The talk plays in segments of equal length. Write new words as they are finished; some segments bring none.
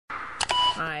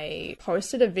I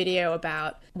posted a video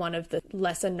about one of the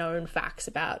lesser known facts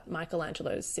about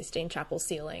Michelangelo's Sistine Chapel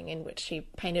ceiling, in which he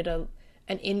painted an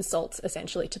insult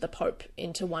essentially to the Pope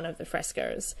into one of the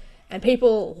frescoes. And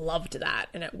people loved that,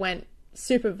 and it went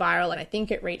super viral, and I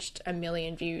think it reached 1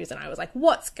 million views, and I was like,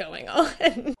 what's going on?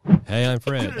 Hey, I'm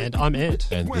Fred. And I'm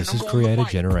Ant. And this is Create a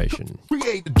Generation.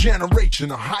 Create a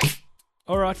generation of hype.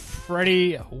 All right,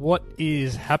 Freddie, what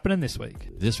is happening this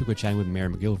week? This week we're chatting with Mary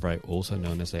McGilvray, also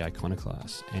known as the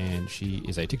Iconoclast, and she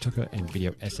is a TikToker and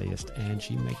video essayist, and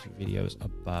she makes videos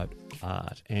about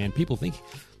art. And people think,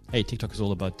 hey, TikTok is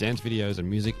all about dance videos and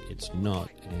music. It's not.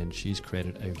 And she's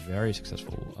created a very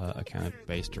successful account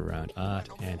based around art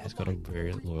and has got a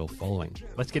very loyal following.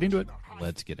 Let's get into it.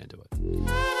 Let's get into it.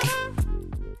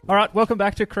 All right, welcome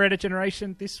back to Create a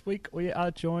Generation. This week we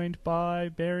are joined by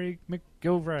Mary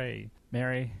McGilvray.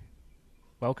 Mary,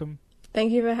 welcome.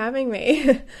 Thank you for having me.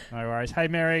 No worries. Hey,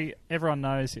 Mary, everyone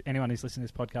knows, anyone who's listened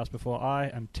to this podcast before, I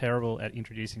am terrible at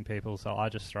introducing people, so I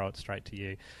just throw it straight to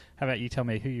you. How about you tell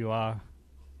me who you are,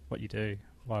 what you do,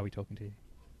 why are we talking to you?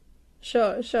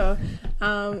 Sure. So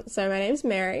my name's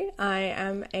Mary. I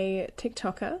am a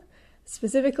TikToker.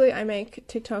 Specifically, I make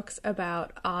TikToks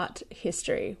about art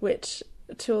history, which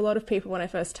to a lot of people, when I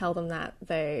first tell them that,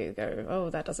 they go, oh,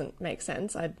 that doesn't make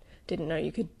sense. I didn't know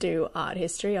you could do art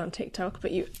history on TikTok,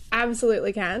 but you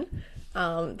absolutely can.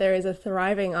 There is a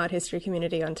thriving art history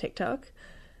community on TikTok.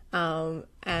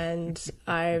 And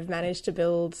I've managed to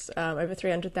build over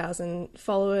 300,000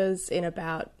 followers in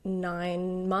about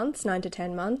 9 to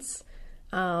 10 months.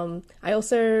 I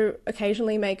also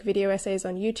occasionally make video essays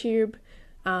on YouTube,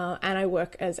 and I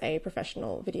work as a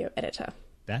professional video editor.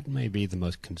 That may be the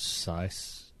most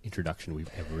concise introduction we've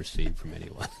ever received from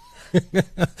anyone.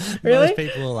 Really? Most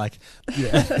people are like,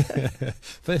 yeah.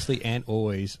 Firstly, Ant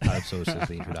always outsources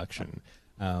the introduction.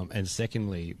 And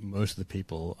secondly, most of the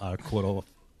people are caught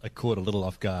a little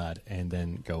off guard and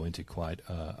then go into quite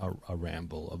a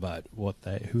ramble about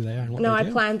who they are and what they do.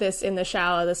 I planned this in the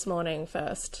shower this morning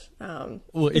first,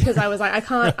 because I was like,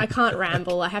 I can't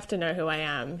ramble. I have to know who I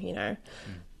am, you know.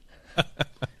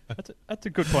 That's a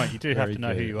good point. You do have to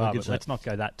know who you are, but let's not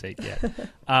go that deep yet.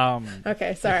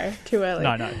 Okay, sorry, too early.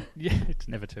 No, yeah, it's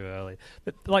never too early.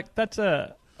 But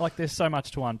there's so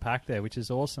much to unpack there, which is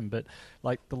awesome. But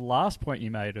like the last point you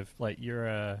made of like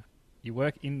you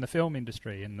work in the film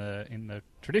industry, in the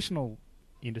traditional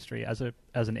industry as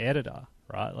an editor,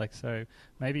 right? Like, so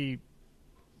maybe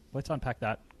let's unpack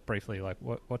that briefly. Like,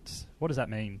 what does that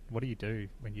mean? What do you do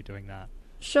when you're doing that?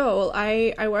 Sure. Well,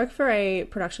 I work for a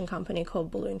production company called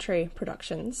Balloon Tree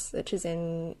Productions, which is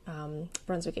in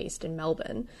Brunswick East in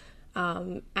Melbourne.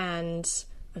 And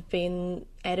I've been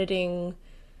editing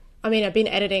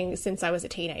since I was a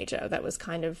teenager. That was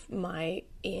kind of my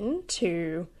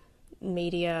into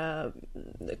media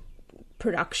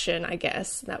production, I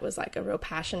guess. That was like a real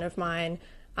passion of mine.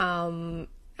 And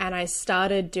I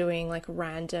started doing like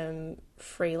random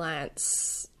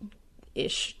freelance-ish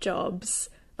jobs,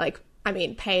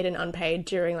 paid and unpaid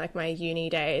during like my uni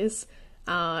days,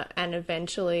 and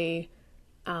eventually,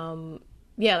 kind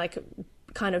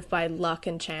of by luck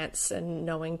and chance and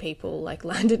knowing people, like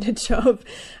landed a job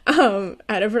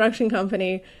at a production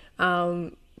company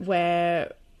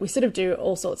where we sort of do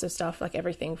all sorts of stuff, like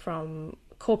everything from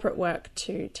corporate work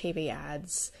to TV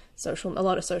ads, a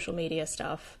lot of social media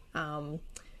stuff, and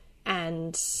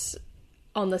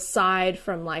on the side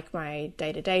from like my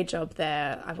day-to-day job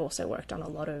there, I've also worked on a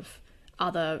lot of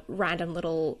other random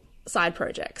little side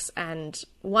projects, and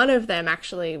one of them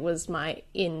actually was my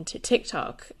into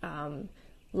TikTok.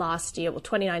 Last year,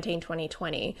 2019,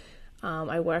 2020,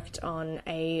 I worked on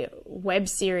a web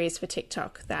series for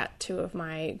TikTok that two of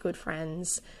my good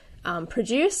friends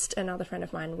produced, another friend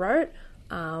of mine wrote,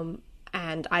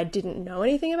 and I didn't know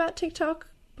anything about TikTok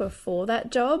before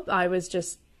that job. I was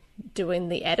just doing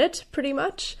the edit pretty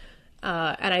much.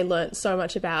 And I learned so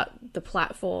much about the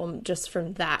platform just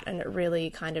from that, and it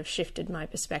really kind of shifted my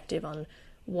perspective on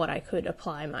what I could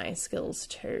apply my skills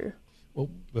to. Well,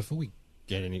 before we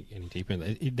get any deeper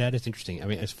in that is interesting. I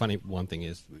mean, it's funny. One thing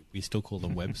is we still call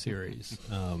them web series,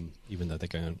 even though they're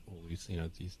going on all these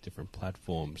these different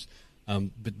platforms.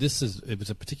 But it was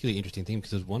a particularly interesting thing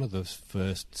because it was one of the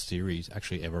first series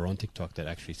actually ever on TikTok that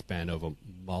actually spanned over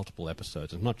multiple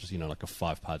episodes. It's not just like a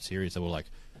 5-part series. There were like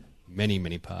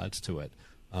many parts to it,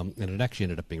 and it actually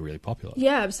ended up being really popular.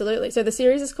 Yeah, absolutely. So the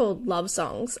series is called Love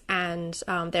Songs, and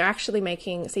they're actually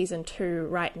making season 2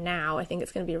 right now. I think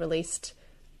it's going to be released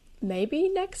maybe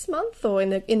next month or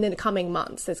in the coming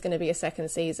months. There's going to be a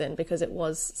second season because it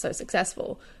was so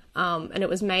successful, and it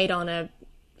was made on a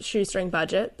shoestring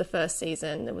budget. The first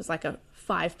season, it was like a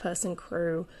 5-person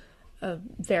crew. a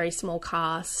very small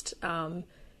cast,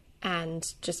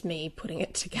 and just me putting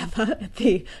it together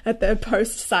at the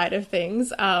post side of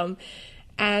things.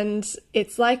 And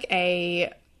it's like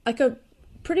a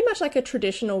pretty much like a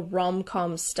traditional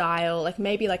rom-com style, like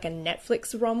maybe like a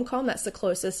Netflix rom-com. That's the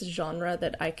closest genre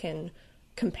that I can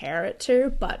compare it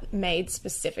to, but made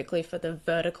specifically for the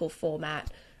vertical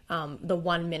format, the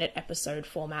 1 minute episode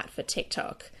format for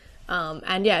TikTok.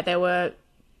 And yeah, there were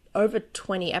over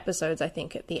 20 episodes, I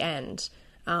think, at the end.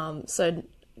 So,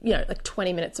 you know, like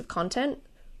 20 minutes of content,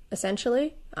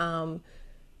 essentially.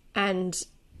 And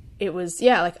it was,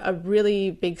 yeah, like a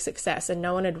really big success, and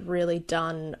no one had really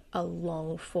done a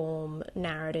long form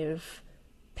narrative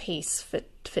piece for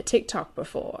TikTok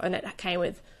before. And it came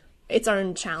with its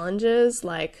own challenges,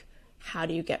 like how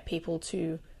do you get people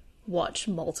to watch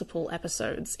multiple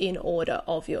episodes in order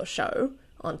of your show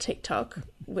on TikTok,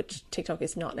 which TikTok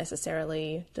is not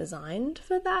necessarily designed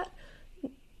for that.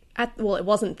 Well, it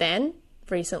wasn't then.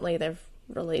 Recently, they've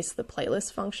released the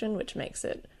playlist function, which makes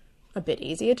it a bit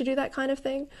easier to do that kind of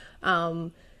thing.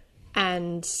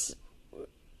 And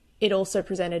it also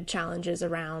presented challenges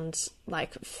around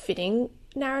like fitting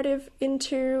narrative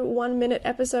into 1 minute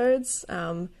episodes,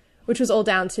 which was all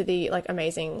down to the like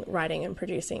amazing writing and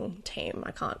producing team.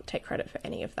 I can't take credit for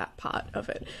any of that part of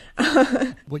it.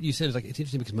 What you said is like, it's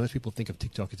interesting because most people think of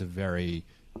TikTok as a very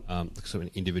sort of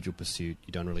an individual pursuit.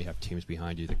 You don't really have teams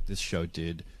behind you. Like, this show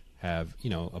did have, you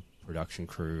know, a production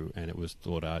crew, and it was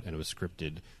thought out and it was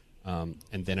scripted.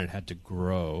 And then it had to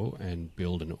grow and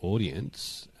build an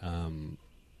audience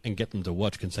and get them to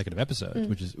watch consecutive episodes,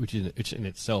 which in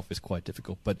itself is quite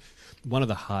difficult. But one of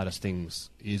the hardest things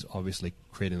is obviously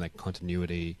creating that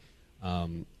continuity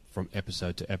from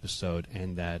episode to episode,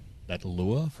 and that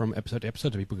lure from episode to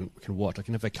episode that people can watch. Like,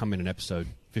 and if they come in episode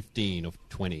 15 or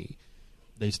 20,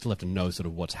 they still have to know sort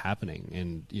of what's happening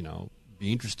and, you know,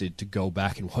 be interested to go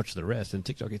back and watch the rest. And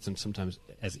TikTok isn't sometimes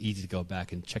as easy to go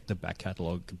back and check the back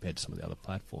catalog compared to some of the other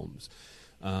platforms.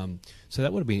 So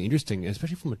that would have been interesting,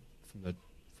 especially from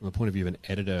the point of view of an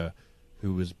editor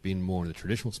who has been more in the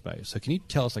traditional space. So can you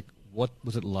tell us, like, what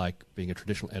was it like being a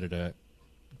traditional editor,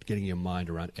 getting your mind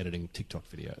around editing TikTok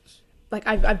videos? Like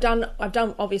I've done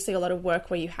obviously a lot of work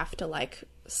where you have to like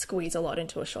squeeze a lot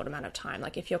into a short amount of time.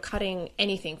 Like if you're cutting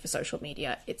anything for social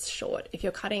media, it's short. If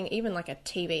you're cutting even like a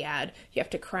TV ad, you have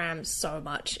to cram so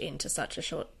much into such a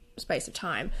short space of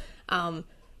time.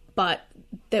 But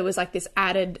there was like this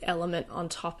added element on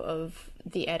top of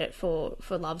the edit for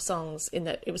Love Songs, in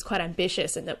that it was quite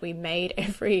ambitious in that we made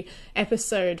every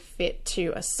episode fit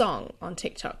to a song on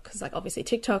TikTok. Because like obviously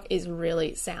TikTok is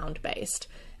really sound based,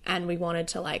 and we wanted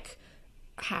to like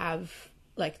have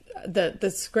like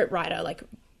the script writer like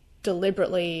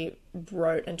deliberately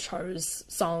wrote and chose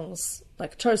songs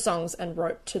and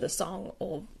wrote to the song,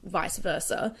 or vice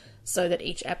versa, so that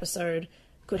each episode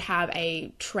could have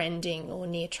a trending or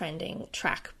near trending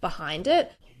track behind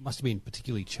it. Must have been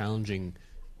particularly challenging,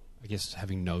 I guess,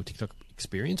 having no TikTok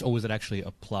experience, or was it actually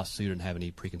a plus so you didn't have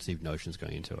any preconceived notions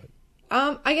going into it?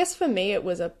 I guess for me it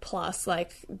was a plus.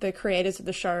 Like the creators of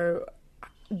the show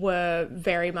were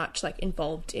very much like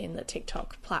involved in the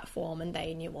TikTok platform, and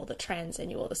they knew all the trends, they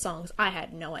knew all the songs. I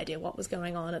had no idea what was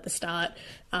going on at the start.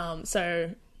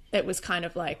 So it was kind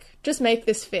of like, just make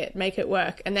this fit, make it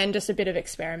work. And then just a bit of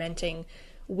experimenting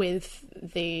with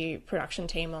the production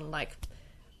team on like,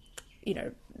 you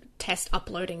know, test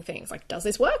uploading things. Like, does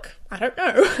this work? I don't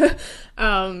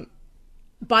know.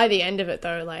 By the end of it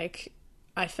though, like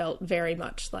I felt very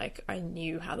much like I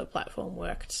knew how the platform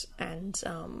worked, and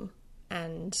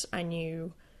I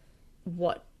knew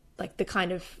what, like, the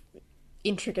kind of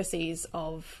intricacies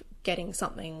of getting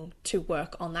something to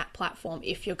work on that platform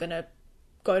if you're going to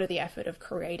go to the effort of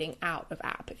creating out of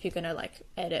app, if you're going to, like,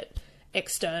 edit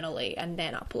externally and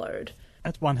then upload.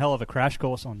 That's one hell of a crash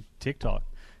course on TikTok,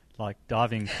 like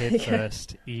diving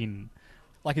headfirst in.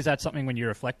 Like, is that something when you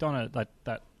reflect on it,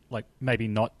 that like, maybe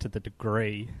not to the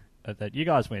degree that you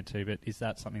guys went to, but is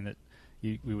that something that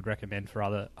we would recommend for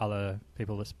other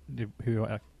people who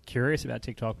are curious about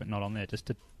TikTok but not on there?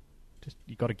 Just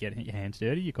you got to get your hands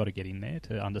dirty. You got to get in there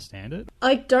to understand it.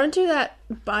 Like, don't do that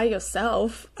by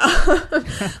yourself.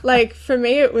 Like for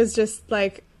me, it was just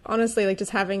like, honestly, like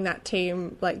just having that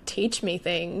team like teach me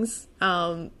things,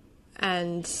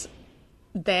 and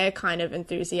their kind of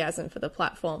enthusiasm for the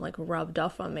platform like rubbed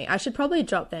off on me. I should probably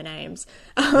drop their names.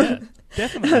 Yeah,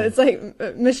 definitely. It's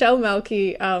like Michelle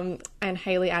Melky and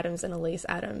Haley Adams and Elise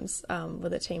Adams were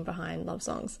the team behind Love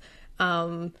Songs,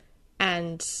 and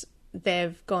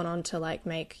they've gone on to like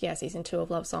make season 2 of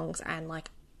Love Songs and like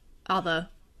other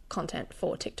content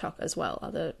for TikTok as well,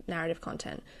 other narrative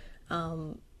content,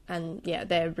 and and yeah,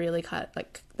 they've really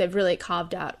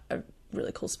carved out a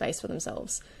really cool space for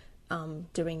themselves,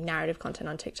 doing narrative content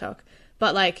on TikTok.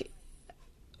 But like,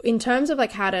 in terms of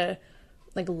like how to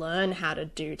like learn how to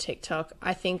do TikTok,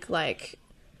 I think like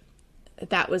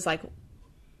that was like,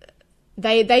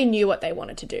 they knew what they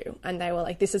wanted to do, and they were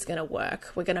like, this is going to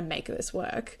work. We're going to make this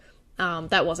work.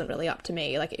 That wasn't really up to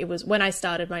me. Like, it was when I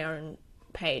started my own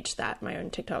page, my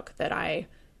own TikTok, that I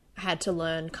had to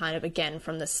learn kind of again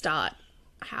from the start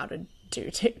how to do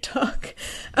TikTok,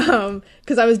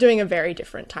 because I was doing a very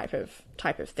different type of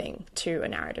thing to a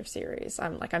narrative series.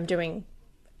 I'm doing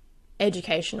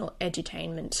educational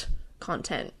edutainment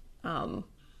content, and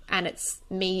it's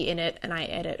me in it, and I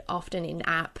edit often in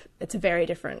app. It's a very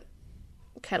different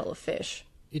kettle of fish.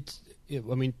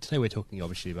 I mean, today we're talking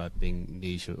obviously about being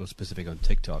niche or specific on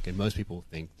TikTok, and most people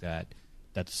think that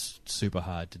that's super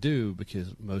hard to do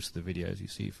because most of the videos you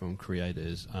see from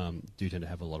creators do tend to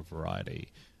have a lot of variety.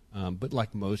 But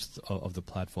like most of the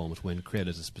platforms, when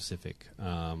creators are specific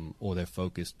or they're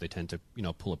focused, they tend to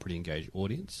pull a pretty engaged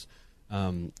audience.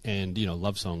 And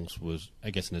Love Songs was, I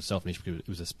guess, in itself niche because it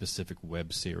was a specific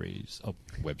a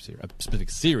specific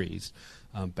series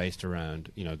based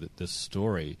around the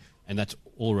story, and that's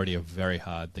already a very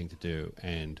hard thing to do,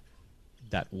 and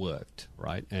that worked,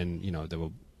 right? And there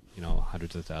were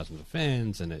hundreds of thousands of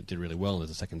fans, and it did really well. There's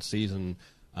a second season,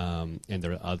 and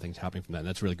there are other things happening from that, and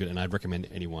that's really good. And I'd recommend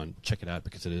anyone check it out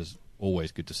because it is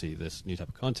always good to see this new type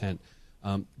of content.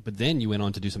 But then you went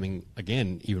on to do something,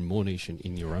 again, even more niche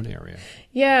in your own area.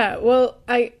 Yeah, well,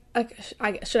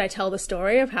 should I tell the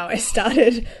story of how I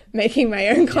started making my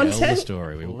own content? Tell the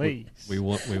story. We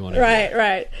want to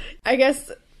Right. I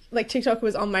guess like TikTok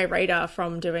was on my radar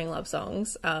from doing Love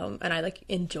Songs, and I like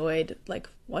enjoyed like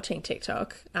watching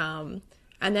TikTok. And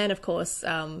then of course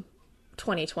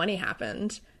 2020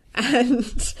 happened,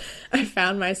 and I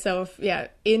found myself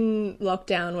in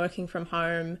lockdown working from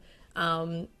home,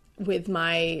 with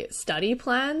my study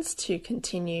plans to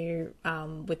continue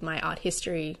with my art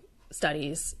history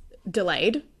studies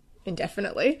delayed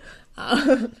indefinitely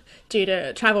due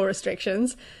to travel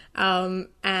restrictions.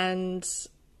 And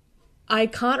I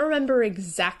can't remember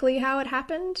exactly how it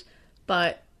happened,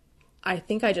 but I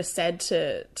think I just said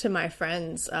to my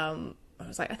friends, I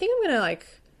was like, I think I'm going to like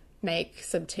make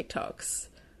some TikToks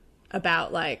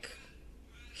about like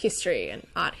history and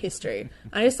art history.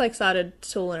 I just like started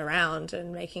tooling around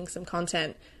and making some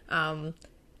content. My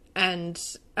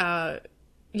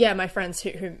friends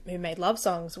who made Love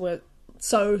Songs were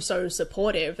so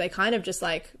supportive. They kind of just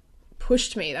like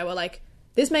pushed me. They were like,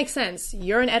 this makes sense.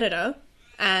 You're an editor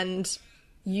and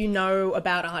you know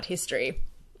about art history.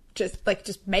 Just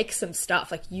make some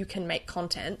stuff. Like, you can make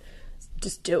content.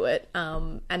 Just do it.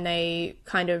 And they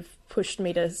kind of pushed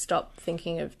me to stop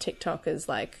thinking of TikTok as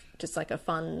like just like a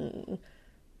fun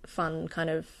kind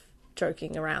of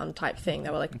joking around type thing. They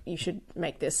were like, you should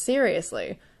make this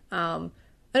seriously. And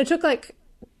it took like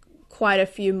quite a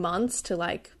few months to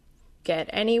like get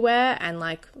anywhere and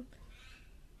like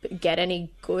get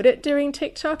any good at doing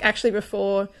TikTok. Actually,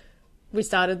 before we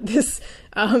started this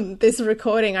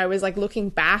recording, I was like looking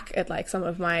back at like some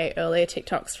of my earlier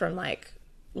TikToks from like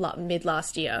mid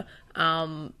last year,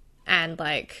 and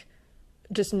like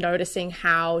just noticing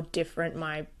how different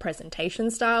my presentation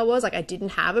style was. Like, I didn't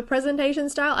have a presentation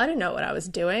style. I didn't know what I was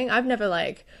doing. I've never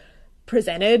like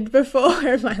presented before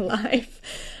in my life.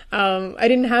 I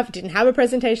didn't have a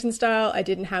presentation style. I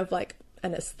didn't have like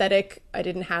an aesthetic. I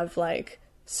didn't have like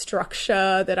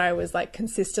structure that I was like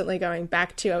consistently going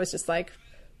back to. I was just like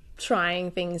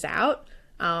trying things out.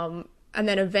 And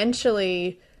then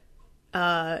eventually,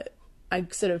 my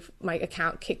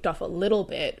account kicked off a little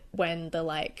bit when the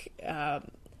like, I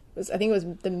think it was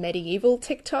the medieval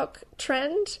TikTok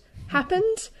trend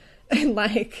happened. And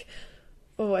like,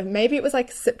 maybe it was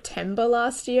like September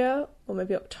last year or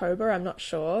maybe October, I'm not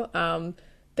sure.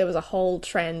 There was a whole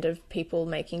trend of people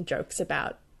making jokes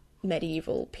about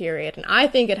medieval period. And I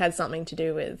think it had something to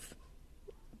do with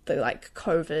the like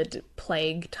COVID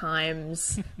plague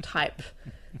times type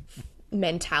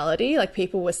mentality. Like,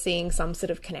 people were seeing some sort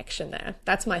of connection there.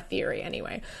 That's my theory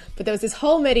anyway. But there was this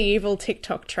whole medieval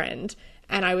TikTok trend,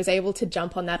 and I was able to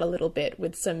jump on that a little bit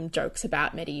with some jokes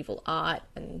about medieval art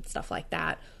and stuff like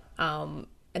that. And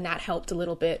that helped a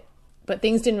little bit. But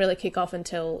things didn't really kick off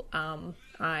until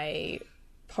I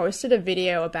posted a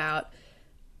video about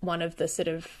one of the sort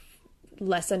of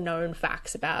lesser known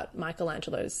facts about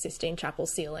Michelangelo's Sistine Chapel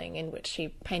ceiling, in which he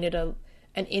painted an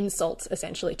insult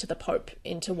essentially to the Pope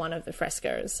into one of the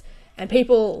frescoes, and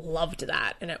people loved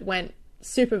that, and it went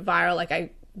super viral. Like, I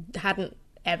hadn't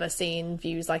ever seen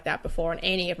views like that before on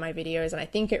any of my videos, and I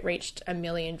think it reached 1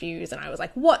 million views, and I was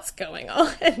like, what's going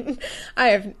on? I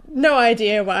have no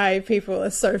idea why people are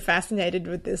so fascinated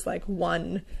with this like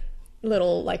one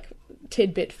little like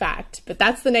tidbit fact, but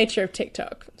that's the nature of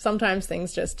TikTok. Sometimes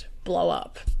things just blow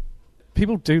up.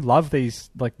 People do love these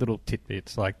like little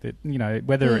tidbits, like that, you know,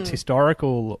 whether it's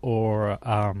historical or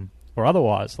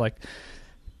otherwise, like,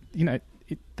 you know,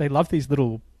 they love these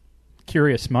little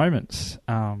curious moments,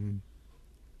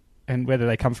 and whether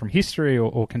they come from history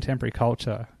or contemporary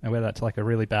culture, and whether that's like a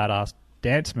really badass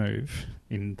dance move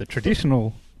in the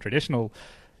traditional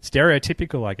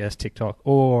stereotypical, I guess, TikTok,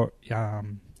 or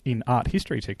in art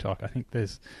history TikTok. I think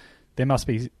there must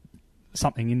be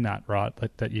something in that, right,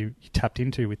 that you tapped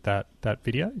into with that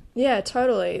video. Yeah,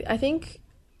 totally. I think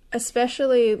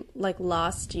especially like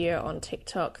last year on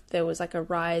TikTok, there was like a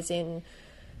rise in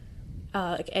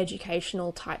like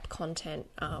educational type content,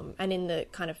 and in the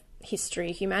kind of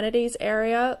history humanities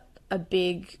area, a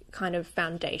big kind of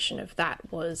foundation of that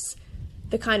was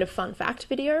the kind of fun fact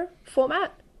video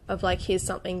format of like, here's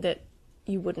something that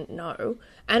you wouldn't know.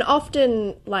 And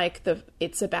often like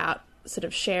it's about sort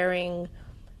of sharing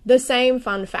the same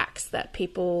fun facts that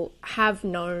people have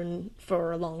known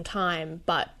for a long time,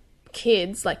 but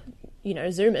kids, like, you know,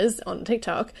 Zoomers on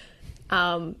TikTok,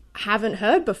 haven't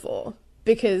heard before,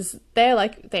 because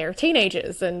they're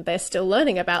teenagers and they're still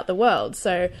learning about the world.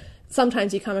 So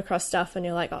sometimes you come across stuff and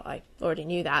you're like, oh, I already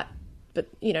knew that. But,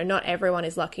 you know, not everyone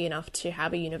is lucky enough to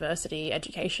have a university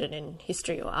education in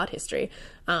history or art history.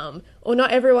 Or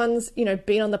not everyone's, you know,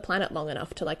 been on the planet long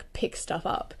enough to like pick stuff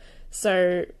up.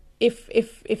 So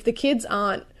if the kids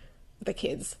aren't the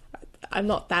kids, I'm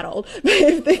not that old, but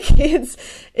if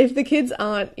the kids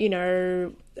aren't, you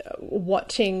know,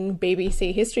 watching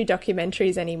BBC history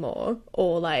documentaries anymore,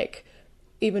 or like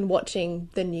even watching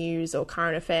the news or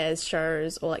current affairs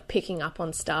shows, or like picking up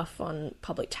on stuff on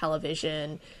public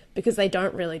television, because they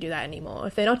don't really do that anymore.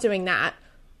 If they're not doing that,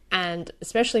 and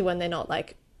especially when they're not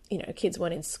like, you know, kids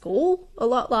weren't in school a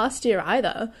lot last year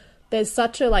either, there's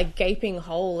such a like gaping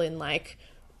hole in like,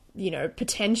 you know,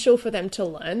 potential for them to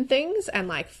learn things and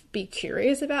like be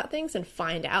curious about things and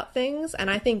find out things. And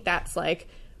I think that's like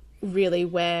really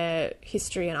where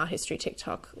history and art history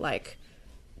TikTok like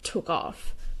took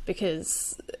off,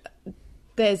 because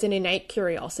there's an innate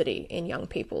curiosity in young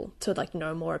people to like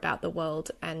know more about the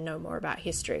world and know more about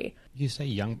history. You say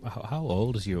young, how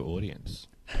old is your audience?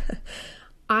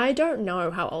 I don't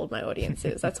know how old my audience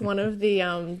is. That's one of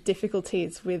the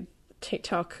difficulties with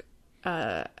TikTok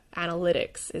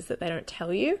analytics, is that they don't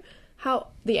tell you how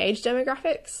the age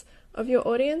demographics of your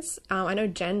audience. I know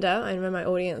gender. I know my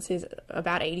audience is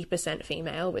about 80%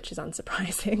 female, which is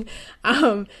unsurprising.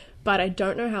 But I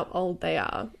don't know how old they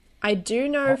are. I do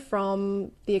know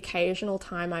from the occasional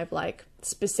time I've like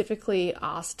specifically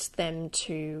asked them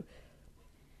to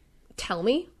tell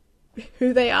me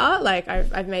who they are. Like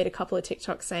I've made a couple of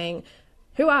TikToks saying,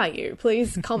 who are you?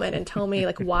 Please comment and tell me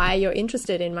like why you're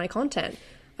interested in my content.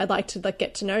 I'd like to like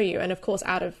get to know you. And of course,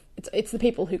 it's the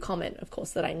people who comment, of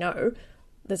course, that I know.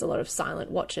 There's a lot of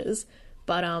silent watchers,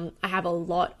 but I have a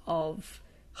lot of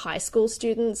high school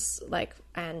students, like,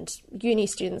 and uni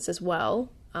students as well,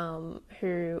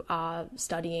 who are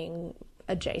studying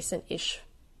adjacent-ish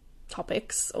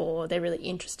topics, or they're really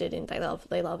interested in, they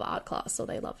love art class, or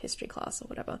they love history class, or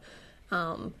whatever.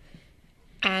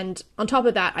 And on top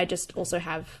of that, I just also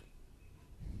have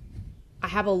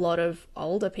a lot of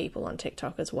older people on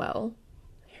TikTok as well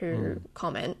who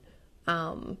comment.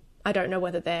 I don't know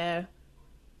whether they're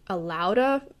a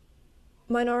louder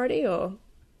minority or...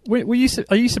 Are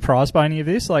you surprised by any of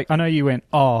this? Like, I know you went,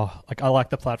 like, I like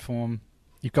the platform.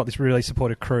 You've got this really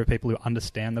supportive crew of people who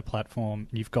understand the platform.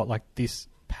 And you've got like this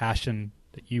passion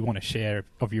that you want to share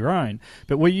of your own.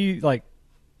 But were you like,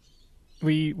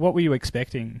 what were you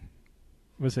expecting?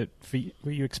 Were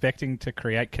you expecting to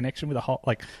create connection with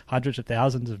like hundreds of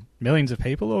thousands of millions of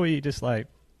people, or were you just like,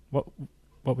 what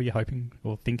were you hoping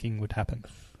or thinking would happen?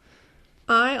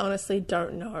 I honestly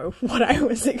don't know what I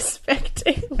was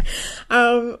expecting.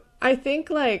 I think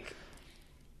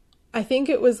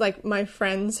it was like my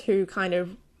friends who kind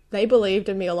of, they believed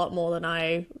in me a lot more than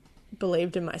I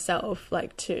believed in myself,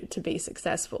 like to be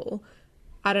successful.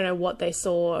 I don't know what they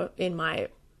saw in my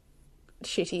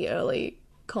shitty early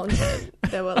content.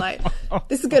 They were like,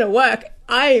 this is going to work.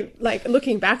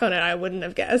 Looking back on it, I wouldn't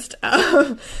have guessed.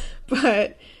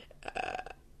 But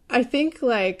I think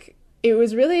like it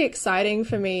was really exciting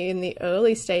for me in the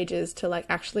early stages to like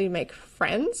actually make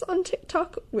friends on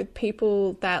TikTok with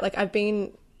people that like I've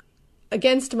been,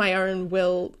 against my own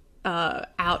will,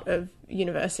 out of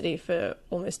university for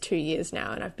almost 2 years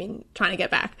now, and I've been trying to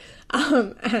get back.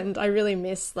 And I really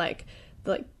miss like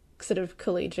sort of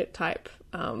collegiate type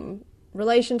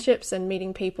relationships and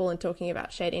meeting people and talking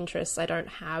about shared interests. I don't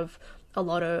have a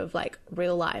lot of like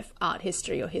real life art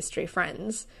history or history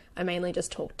friends. I mainly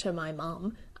just talk to my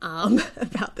mum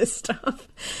about this stuff.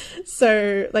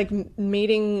 So like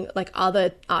meeting like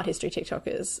other art history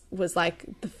TikTokers was like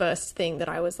the first thing that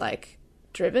I was like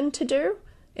driven to do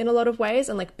in a lot of ways,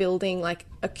 and like building like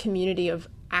a community of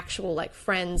actual like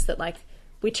friends that like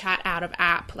we chat out of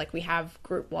app, like we have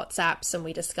group WhatsApps and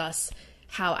we discuss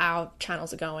how our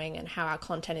channels are going and how our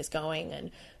content is going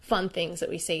and fun things that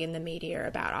we see in the media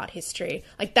about art history.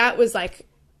 Like that was like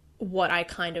what I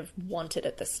kind of wanted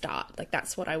at the start. Like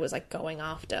that's what I was like going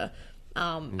after.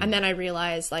 And then I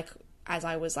realized like as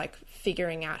I was like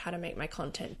figuring out how to make my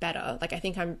content better, like I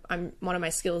think I'm one of my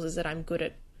skills is that I'm good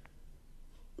at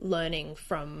learning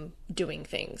from doing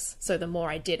things. So the more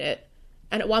I did it,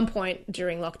 and at one point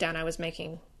during lockdown, I was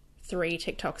making 3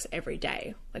 TikToks every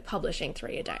day, like publishing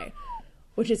 3 a day,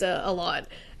 which is a lot.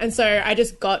 And so I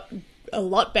just got a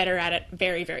lot better at it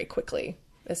very, very quickly,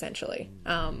 essentially.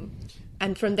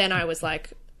 And from then I was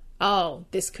like, oh,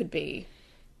 this could be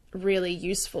really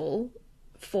useful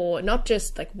for not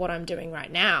just like what I'm doing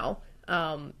right now,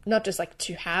 not just like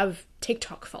to have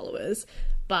TikTok followers,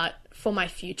 but for my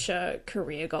future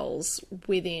career goals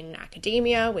within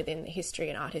academia, within the history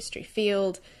and art history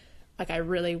field. Like I've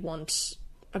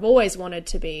always wanted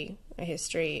to be a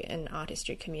history and art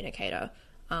history communicator.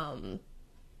 And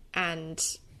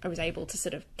I was able to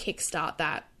sort of kickstart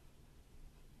that,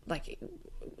 like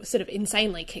sort of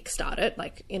insanely kickstart it,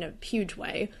 like in a huge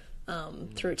way,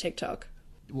 through TikTok.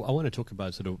 Well, I want to talk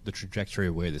about sort of the trajectory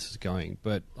of where this is going,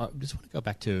 but I just want to go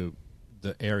back to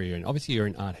the area, and obviously you're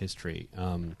in art history,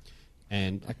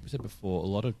 and like we said before, a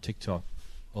lot of people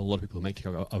who make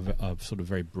TikTok are sort of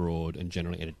very broad and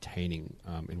generally entertaining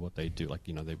in what they do. Like,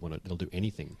 you know, they'll do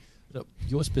anything. So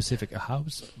you're specific, how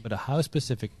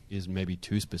specific is maybe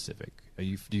too specific? Do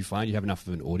you find you have enough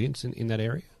of an audience in that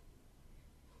area?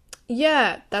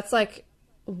 Yeah, that's like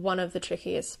one of the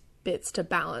trickiest bits to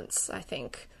balance, I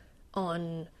think,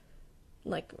 on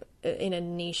like in a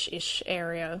niche-ish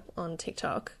area on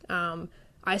TikTok.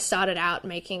 I started out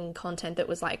making content that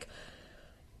was like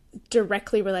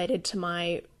directly related to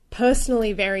my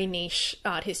personally very niche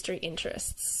art history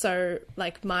interests. So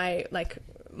like my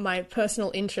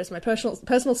personal interest, my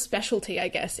personal specialty, I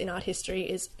guess, in art history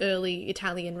is early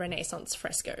Italian Renaissance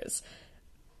frescoes.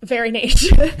 Very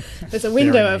niche. There's a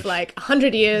window of like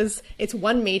 100 years. It's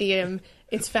one medium.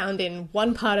 It's found in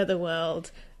one part of the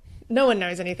world. No one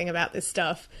knows anything about this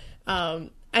stuff.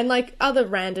 And like other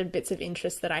random bits of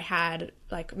interest that I had,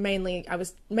 like I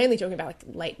was mainly talking about like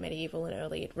late medieval and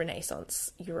early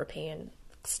Renaissance European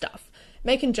stuff.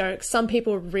 Making jokes. Some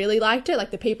people really liked it.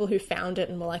 Like the people who found it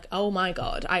and were like, oh my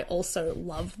God, I also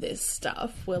love this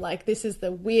stuff. Were like, this is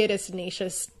the weirdest,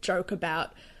 nichest joke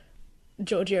about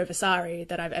Giorgio Vasari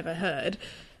that I've ever heard.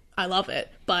 I love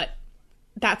it. But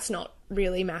that's not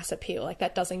really mass appeal. Like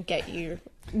that doesn't get you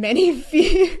many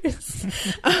views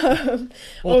or 10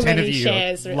 many of you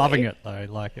shares. Are loving it though,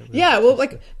 like it. Yeah, well,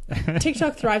 like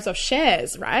TikTok thrives off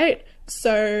shares, right?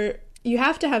 So you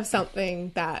have to have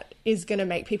something that is going to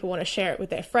make people want to share it with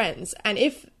their friends. And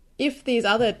if these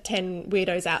other 10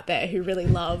 weirdos out there who really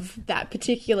love that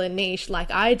particular niche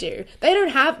like I do,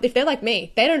 if they're like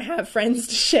me, they don't have friends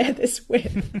to share this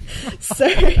with. So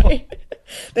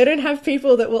they don't have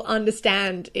people that will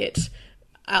understand it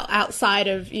outside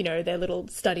of, you know, their little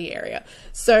study area.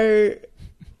 So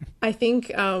I think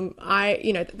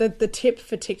the tip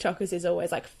for TikTokers is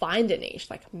always like find a niche,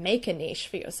 like make a niche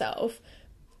for yourself.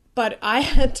 But I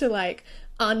had to like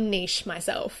unniche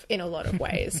myself in a lot of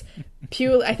ways.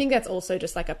 Purely, I think that's also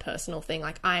just like a personal thing.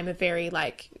 Like I'm a very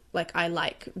like I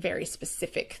like very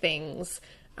specific things.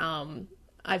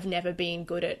 I've never been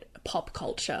good at pop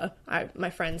culture. My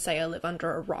friends say I live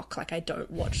under a rock. Like I don't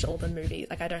watch all the movies.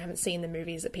 Like haven't seen the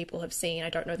movies that people have seen. I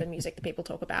don't know the music that people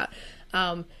talk about.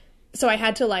 So I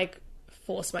had to like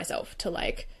force myself to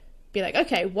like be like,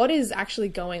 okay, what is actually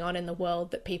going on in the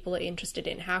world that people are interested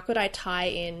in? How could I tie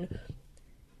in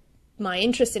my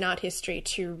interest in art history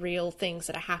to real things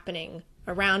that are happening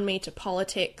around me, to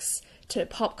politics, to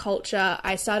pop culture?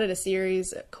 I started a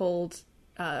series called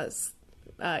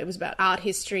it was about art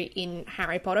history in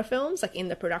Harry Potter films, like in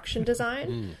the production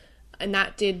design. And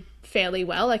that did fairly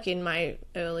well, like in my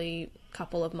early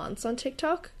couple of months on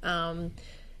TikTok.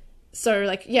 So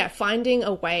like, yeah, finding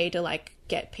a way to like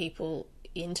get people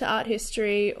into art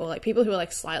history, or like people who are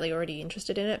like slightly already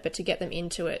interested in it, but to get them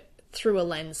into it through a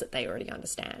lens that they already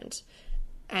understand.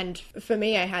 And for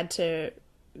me, I had to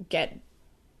get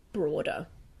broader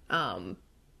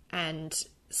and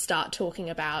start talking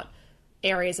about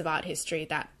areas of art history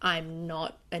that I'm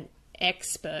not an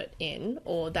expert in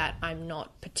or that I'm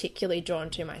not particularly drawn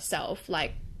to myself,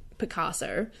 like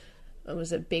Picasso. It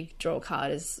was a big draw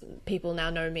card, as people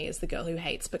now know me as the girl who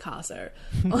hates Picasso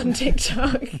on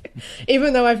TikTok,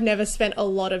 even though I've never spent a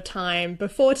lot of time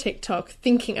before TikTok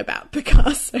thinking about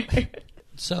Picasso.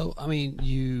 So, I mean,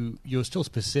 you're still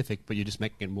specific, but you're just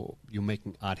making it more. You're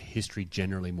making art history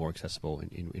generally more accessible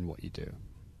in what you do.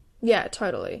 Yeah,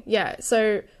 totally. Yeah,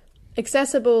 so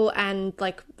accessible and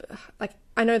like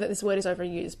I know that this word is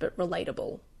overused, but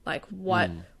relatable. Like,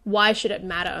 why should it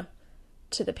matter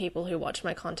to the people who watch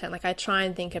my content? Like, I try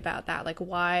and think about that. Like,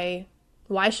 why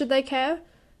should they care?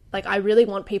 Like, I really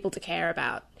want people to care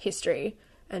about history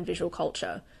and visual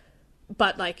culture,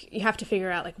 but like, you have to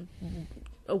figure out like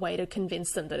a way to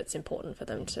convince them that it's important for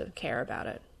them to care about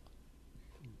it.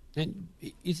 And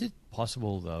is it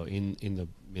possible, though, in the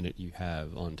minute you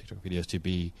have on TikTok videos to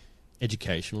be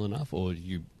educational enough, or do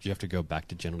you have to go back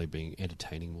to generally being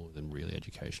entertaining more than really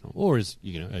educational, or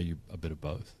are you a bit of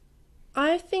both?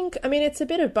 I mean, it's a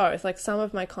bit of both. Like, some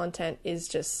of my content is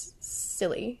just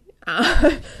silly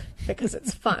because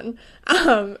it's fun.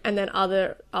 And then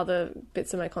other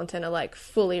bits of my content are like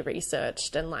fully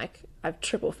researched and like I've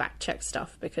triple fact checked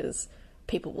stuff because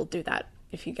people will do that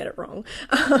if you get it wrong.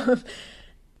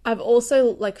 I've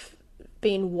also like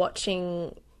been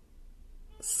watching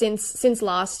since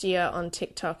last year on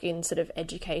TikTok in sort of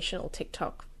educational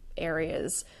TikTok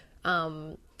areas.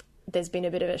 There's been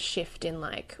a bit of a shift in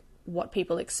like what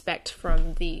people expect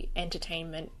from the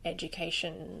entertainment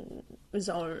education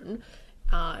zone,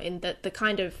 in that the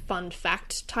kind of fun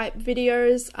fact type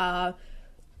videos are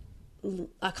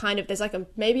kind of, there's like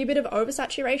maybe a bit of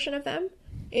oversaturation of them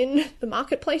in the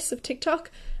marketplace of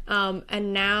TikTok.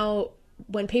 And now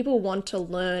when people want to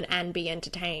learn and be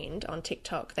entertained on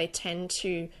TikTok, they tend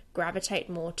to gravitate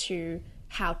more to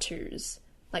how-tos,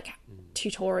 like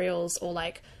tutorials or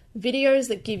like videos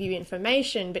that give you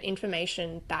information, but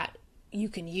information that you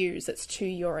can use that's to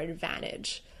your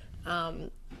advantage.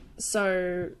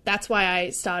 So that's why I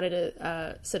started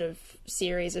a sort of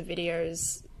series of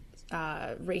videos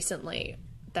recently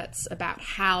that's about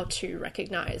how to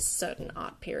recognize certain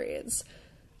art periods.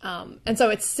 And so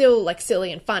it's still like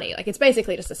silly and funny. Like, it's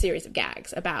basically just a series of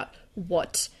gags about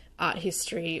what art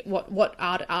history, what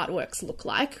artworks look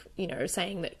like, you know,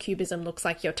 saying that Cubism looks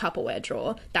like your Tupperware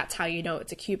drawer. That's how you know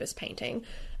it's a Cubist painting.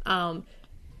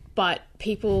 But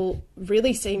people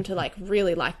really seem to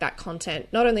really like that content,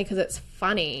 not only because it's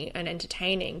funny and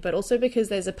entertaining, but also because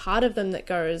there's a part of them that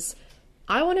goes,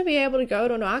 I want to be able to go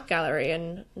to an art gallery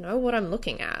and know what I'm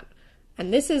looking at.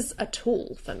 And this is a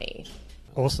tool for me.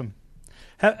 Awesome.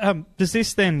 Does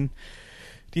this then,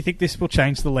 do you think this will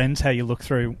change the lens how you look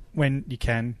through when you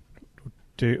can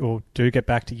do get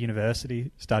back to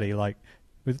university study? Like,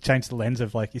 will it change the lens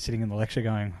of like you're sitting in the lecture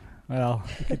going, well,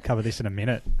 we could cover this in a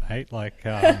minute, mate. Like,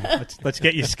 let's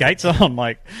get your skates on.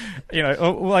 Like, you know,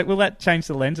 or, like, will that change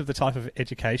the lens of the type of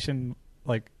education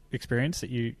like experience that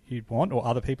you'd want or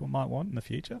other people might want in the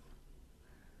future?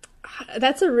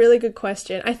 That's a really good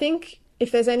question. I think if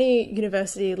there's any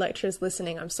university lecturers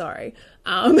listening, I'm sorry.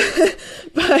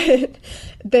 But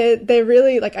they're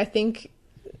really like, I think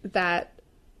that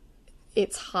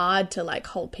it's hard to like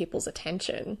hold people's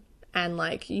attention. And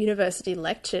like university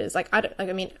lectures, I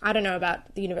don't know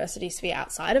about the university sphere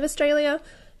outside of Australia,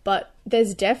 but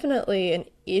there's definitely an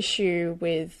issue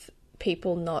with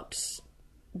people not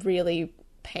really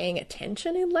paying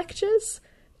attention in lectures,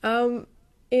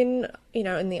 in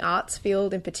the arts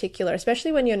field in particular,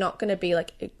 especially when you're not going to be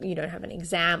like, you don't have an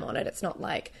exam on it. It's not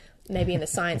like maybe in the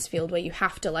science field where you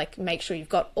have to like make sure you've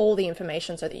got all the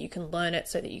information so that you can learn it,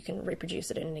 so that you can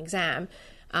reproduce it in an exam.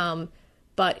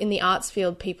 But in the arts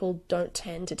field, people don't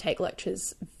tend to take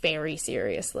lectures very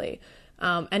seriously.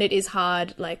 And it is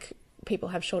hard, like, people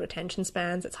have short attention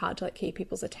spans. It's hard to like keep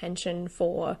people's attention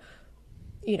for,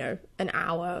 you know, an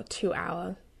hour, 2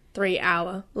 hour, 3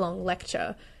 hour long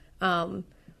lecture. And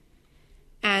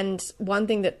one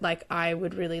thing that like I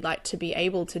would really like to be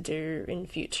able to do in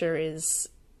future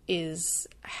is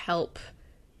help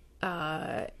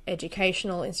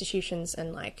educational institutions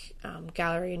and like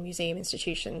gallery and museum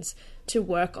institutions to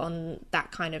work on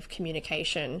that kind of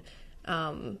communication,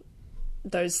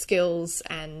 those skills,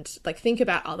 and like think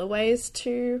about other ways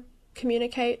to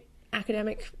communicate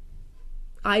academic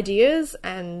ideas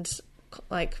and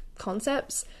like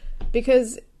concepts,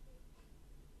 because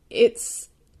it's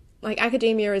like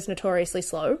academia is notoriously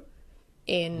slow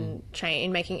in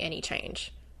making any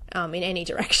change in any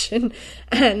direction.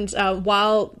 And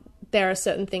while there are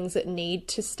certain things that need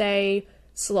to stay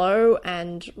slow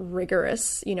and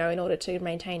rigorous, you know, in order to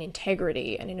maintain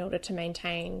integrity and in order to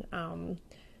maintain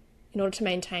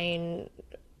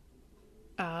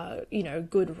you know,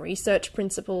 good research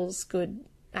principles, good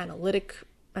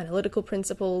analytical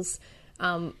principles,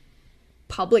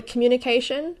 public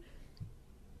communication.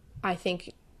 I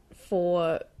think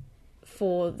for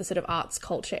the sort of arts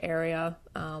culture area,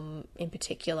 in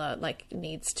particular, like,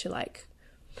 needs to like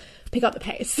pick up the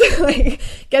pace, like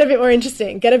get a bit more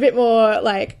interesting, get a bit more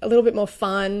like a little bit more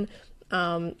fun,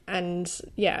 and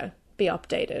yeah, be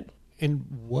updated. And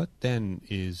what then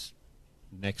is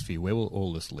next for you? Where will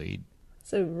all this lead?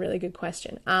 It's a really good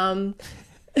question. Mick,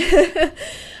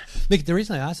 the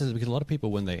reason I ask is because a lot of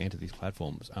people, when they enter these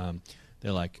platforms,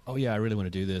 they're like, "Oh yeah, I really want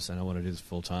to do this, and I want to do this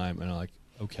full time." And I'm like,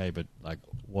 "Okay, but like,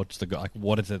 what's the like?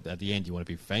 What is it at the end? Do you want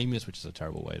to be famous, which is a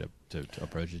terrible way to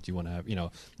approach it? Do you want to have, you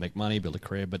know, make money, build a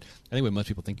career?" But I think when most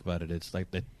people think about it, it's like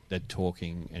they're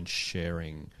talking and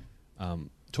sharing,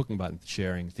 talking about and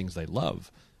sharing things they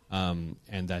love, and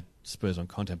that spurs on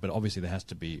content. But obviously, there has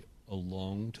to be a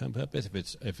long-term purpose.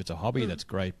 If it's a hobby, that's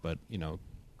great. But you know,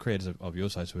 creators of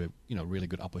your size who have, you know, really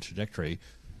good upward trajectory,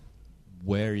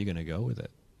 where are you going to go with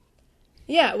it?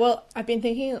 Yeah, well, I've been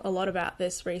thinking a lot about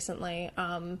this recently,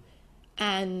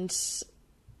 and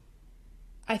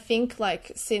I think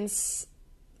like since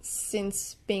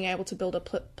being able to build a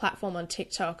platform on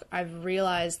TikTok, I've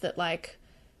realized that like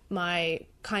my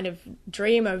kind of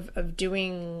dream of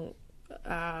doing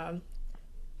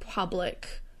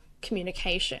public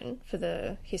communication for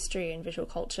the history and visual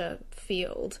culture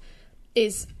field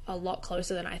is a lot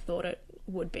closer than I thought it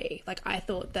would be. Like, I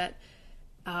thought that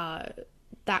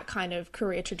that kind of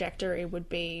career trajectory would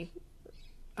be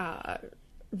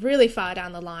really far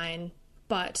down the line,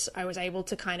 but I was able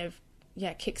to kind of,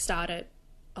 kickstart it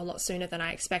a lot sooner than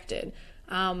I expected.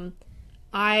 I've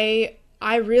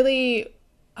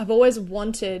always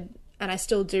wanted, and I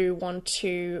still do want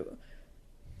to,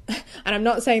 and I'm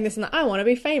not saying this in that I want to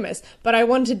be famous, but I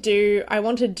want to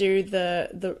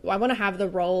have the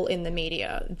role in the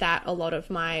media that a lot of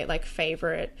my like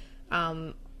favorite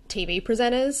TV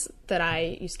presenters that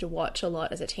I used to watch a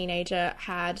lot as a teenager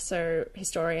had. So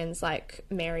historians like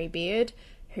Mary Beard,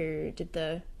 who did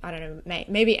the, I don't know,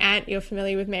 maybe Ant, you're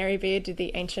familiar with Mary Beard, did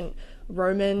the ancient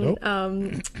Roman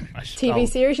TV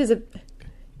series.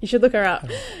 You should look her up.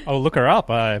 I'll look her up.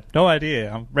 I have no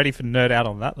idea. I'm ready for nerd out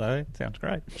on that, though. Sounds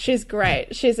great. She's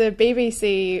great. She's a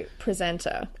BBC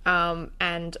presenter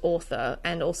and author,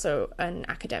 and also an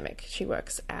academic. She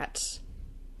works at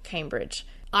Cambridge.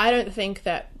 I don't think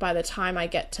that by the time I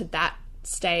get to that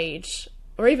stage,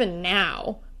 or even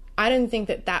now, I don't think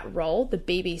that role, the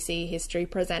BBC history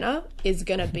presenter, is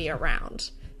going to be around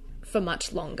for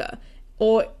much longer.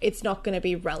 Or it's not going to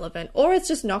be relevant, or it's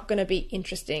just not going to be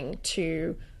interesting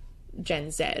to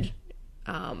Gen Z.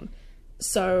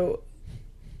 So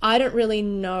I don't really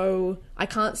know. I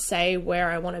can't say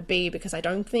where I want to be because I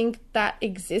don't think that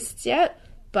exists yet,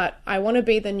 but I want to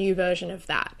be the new version of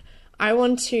that. I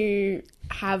want to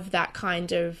have that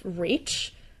kind of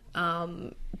reach,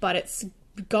 but it's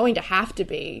going to have to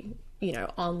be,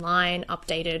 online,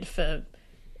 updated for,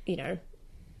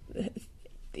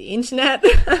 the internet.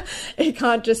 We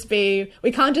can't just be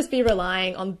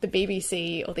relying on the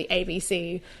BBC or the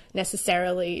ABC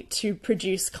necessarily to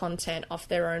produce content off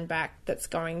their own back that's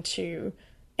going to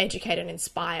educate and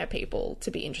inspire people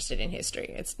to be interested in history.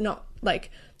 It's not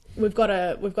like we've got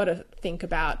to think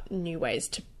about new ways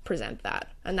to present that,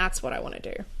 and that's what I want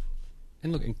to do.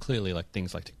 And look, and clearly, like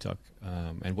things like TikTok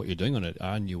and what you're doing on it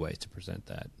are new ways to present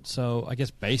that. So I guess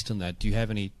based on that, do you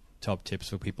have any top tips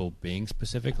for people being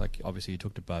specific? Like obviously you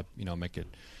talked about, make it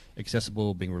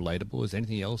accessible, being relatable. Is there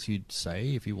anything else you'd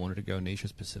say if you wanted to go niche or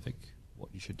specific, what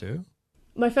you should do?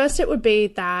 My first tip would be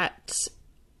that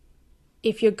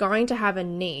if you're going to have a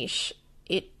niche,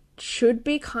 it should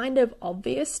be kind of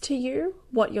obvious to you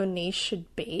what your niche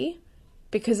should be,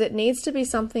 because it needs to be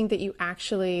something that you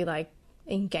actually like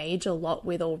engage a lot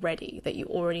with already, that you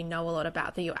already know a lot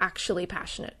about, that you're actually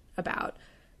passionate about.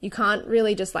 You can't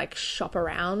really just like shop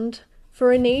around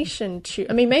for a niche and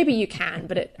maybe you can,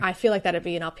 but I feel like that'd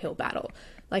be an uphill battle.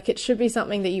 Like it should be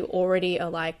something that you already are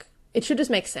like, it should just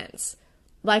make sense.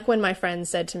 Like when my friend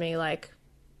said to me, like,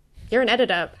 you're an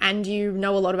editor and you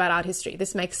know a lot about art history.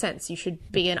 This makes sense. You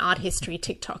should be an art history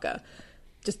TikToker.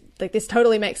 Just like this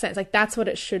totally makes sense. Like that's what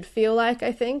it should feel like,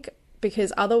 I think,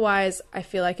 because otherwise I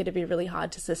feel like it'd be really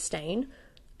hard to sustain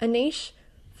a niche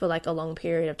for like a long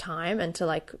period of time and to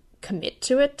like commit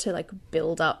to it, to like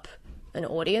build up an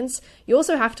audience. You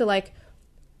also have to like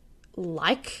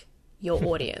your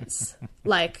audience.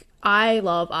 Like, I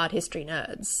love art history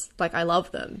nerds. Like, I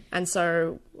love them. And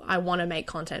so I want to make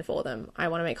content for them. I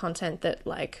want to make content that,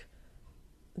 like,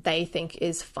 they think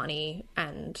is funny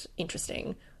and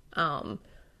interesting.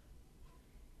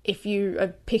 If you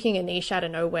are picking a niche out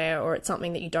of nowhere, or it's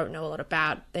something that you don't know a lot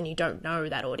about, then you don't know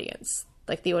that audience.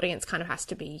 Like, the audience kind of has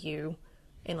to be you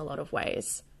in a lot of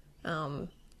ways. And,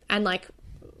 like,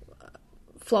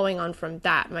 flowing on from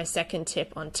that, my second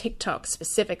tip on TikTok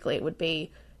specifically would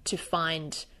be to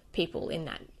find people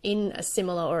in a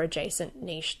similar or adjacent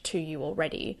niche to you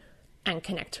already, and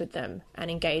connect with them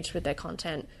and engage with their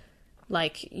content.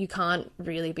 Like, you can't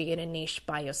really be in a niche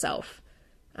by yourself.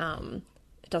 It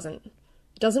doesn't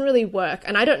really work.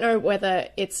 And I don't know whether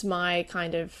it's my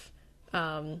kind of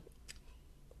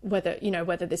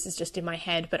whether this is just in my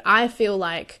head, but I feel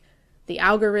like the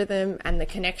algorithm and the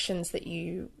connections that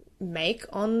you make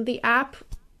on the app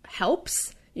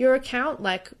helps your account.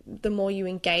 Like, the more you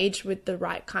engage with the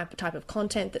right type of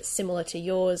content that's similar to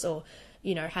yours, or,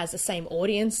 you know, has the same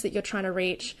audience that you're trying to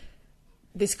reach.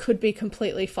 This could be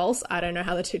completely false. I don't know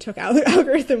how the TikTok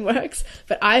algorithm works,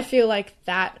 but I feel like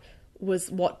that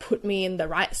was what put me in the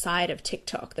right side of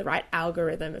TikTok, the right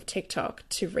algorithm of TikTok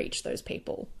to reach those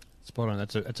people. Spot on.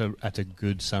 That's a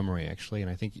good summary, actually, and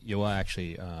I think you are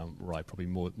actually right, probably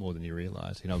more than you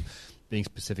realise. You know, being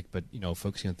specific, but, you know,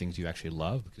 focusing on things you actually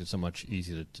love, because it's so much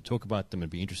easier to talk about them and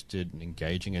be interested and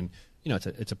engaging. And, you know,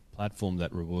 it's a platform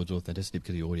that rewards authenticity,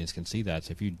 because the audience can see that.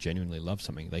 So if you genuinely love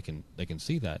something, they can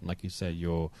see that. And like you said,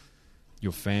 your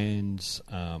fans,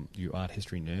 your art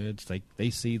history nerds, they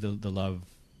see the love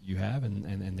you have,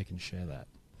 and they can share that.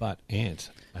 But, Ant,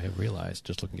 I have realised,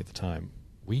 just looking at the time,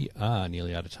 we are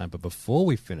nearly out of time. But before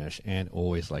we finish, Ant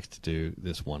always likes to do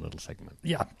this one little segment.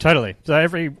 Yeah, totally. So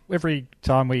every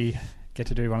time we get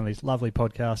to do one of these lovely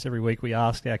podcasts, every week we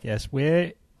ask our guests,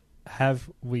 where have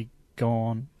we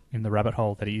gone in the rabbit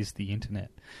hole that is the internet?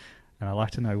 And I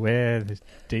like to know where the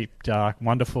deep, dark,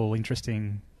 wonderful,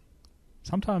 interesting,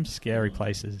 sometimes scary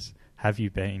places have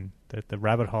you been that the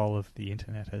rabbit hole of the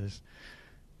internet has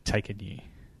taken you?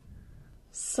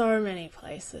 So many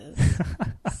places.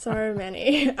 So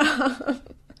many.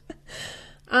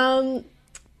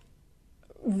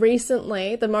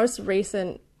 Recently, the most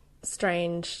recent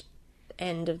strange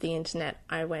end of the internet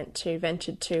I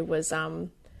ventured to was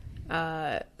some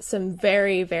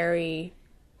very, very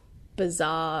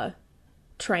bizarre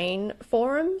train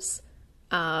forums.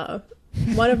 One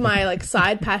of my, like,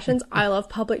 side passions, I love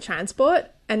public transport,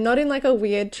 and not in, like, a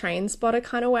weird train spotter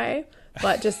kind of way,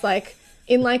 but just, like,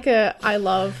 in, like, I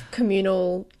love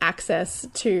communal access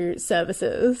to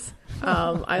services.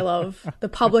 I love the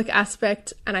public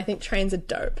aspect, and I think trains are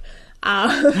dope.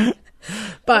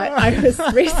 But I was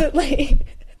recently...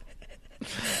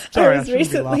 Sorry, I was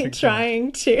recently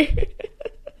trying to...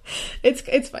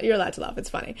 It's you're allowed to laugh, it's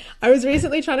funny. I was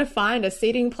recently trying to find a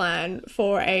seating plan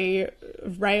for a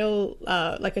rail,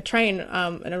 like a train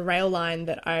and a rail line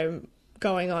that I'm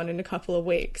going on in a couple of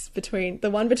weeks, between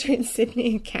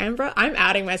Sydney and Canberra. I'm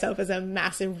outing myself as a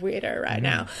massive weirdo right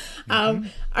now.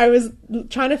 I was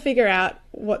trying to figure out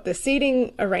what the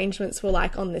seating arrangements were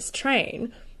like on this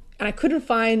train, and I couldn't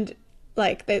find,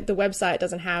 like, the website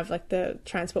doesn't have, like, the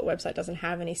transport website doesn't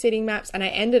have any seating maps, and I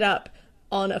ended up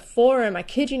on a forum. I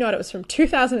kid you not, it was from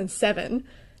 2007.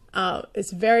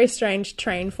 This very strange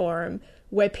train forum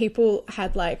where people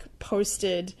had, like,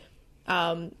 posted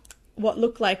what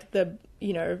looked like the,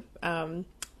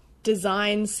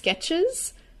 design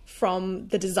sketches from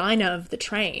the designer of the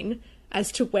train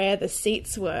as to where the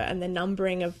seats were and the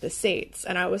numbering of the seats.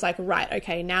 And I was like, right,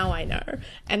 okay, now I know.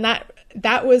 And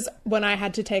that was when I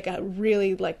had to take a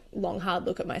really, like, long, hard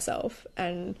look at myself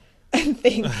and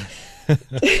think,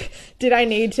 did I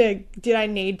need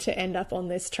to end up on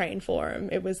this train forum?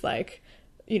 It was like,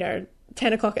 10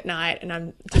 o'clock at night, and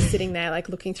I'm just sitting there, like,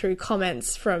 looking through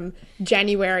comments from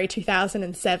January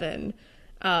 2007.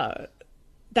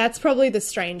 That's probably the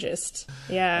strangest.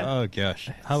 Yeah. Oh gosh.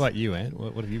 How about you, Ant?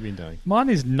 What have you been doing? Mine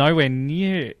is nowhere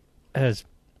near as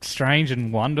strange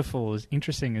and wonderful, as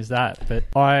interesting as that. But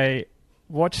I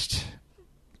watched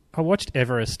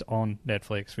Everest on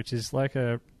Netflix, which is like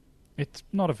it's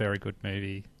not a very good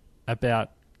movie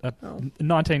about a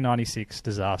 1996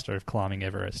 disaster of climbing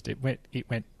Everest. It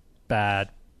went bad,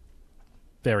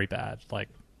 very bad. Like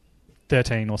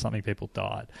 13 or something people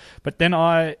died. But then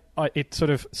it sort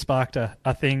of sparked a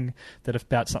thing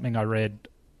about something I read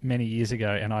many years ago,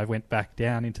 and I went back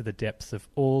down into the depths of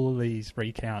all of these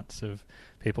recounts of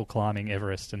people climbing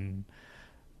Everest, and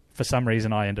for some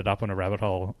reason I ended up on a rabbit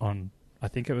hole on, I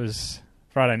think it was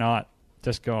Friday night,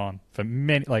 just gone for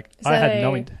many. Like So- I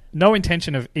had no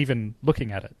intention of even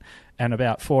looking at it, and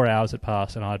about 4 hours had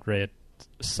passed, and I'd read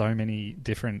so many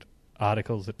different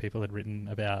articles that people had written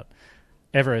about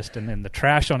Everest, and then the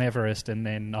trash on Everest, and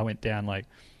then I went down, like,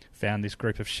 found this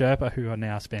group of Sherpa who are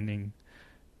now spending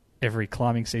every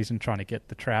climbing season trying to get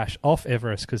the trash off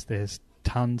Everest because there's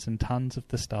tons and tons of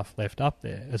the stuff left up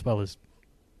there, as well as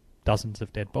dozens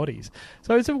of dead bodies.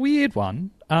 So it's a weird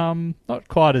one. Not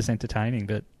quite as entertaining,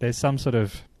 but there's some sort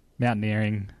of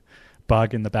mountaineering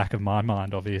bug in the back of my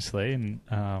mind, obviously, and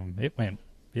it went,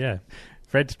 yeah.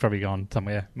 Fred's probably gone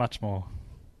somewhere much more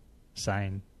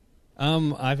sane.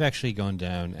 I've actually gone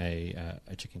down a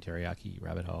chicken teriyaki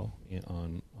rabbit hole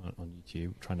on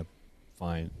YouTube, trying to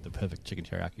find the perfect chicken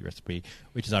teriyaki recipe,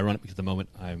 which is ironic because at the moment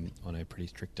I'm on a pretty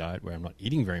strict diet where I'm not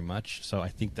eating very much. So I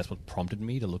think that's what prompted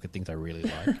me to look at things I really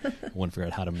like. I want to figure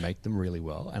out how to make them really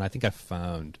well. And I think I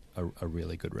found a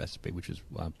really good recipe, which is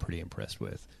I'm pretty impressed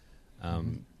with.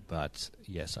 But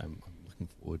yes, I'm looking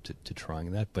forward to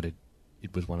trying that. But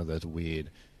it was one of those weird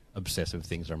obsessive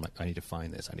things where I'm like, I need to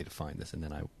find this, and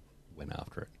then I went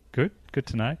after it. Good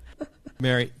to know.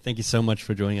 Mary, thank you so much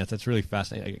for joining us. That's really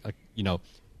fascinating.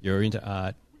 You're into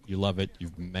art, you love it,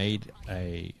 you've made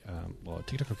a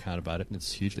TikTok account about it, and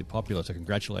it's hugely popular, so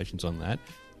congratulations on that.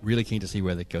 Really keen to see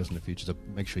where that goes in the future, so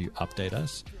make sure you update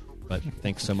us. But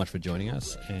thanks so much for joining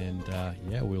us, and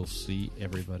we'll see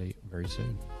everybody very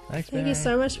soon. Thanks, Thank Mary. you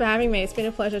so much for having me. It's been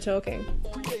a pleasure talking.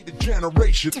 Create a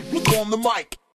generation. Look on the mic.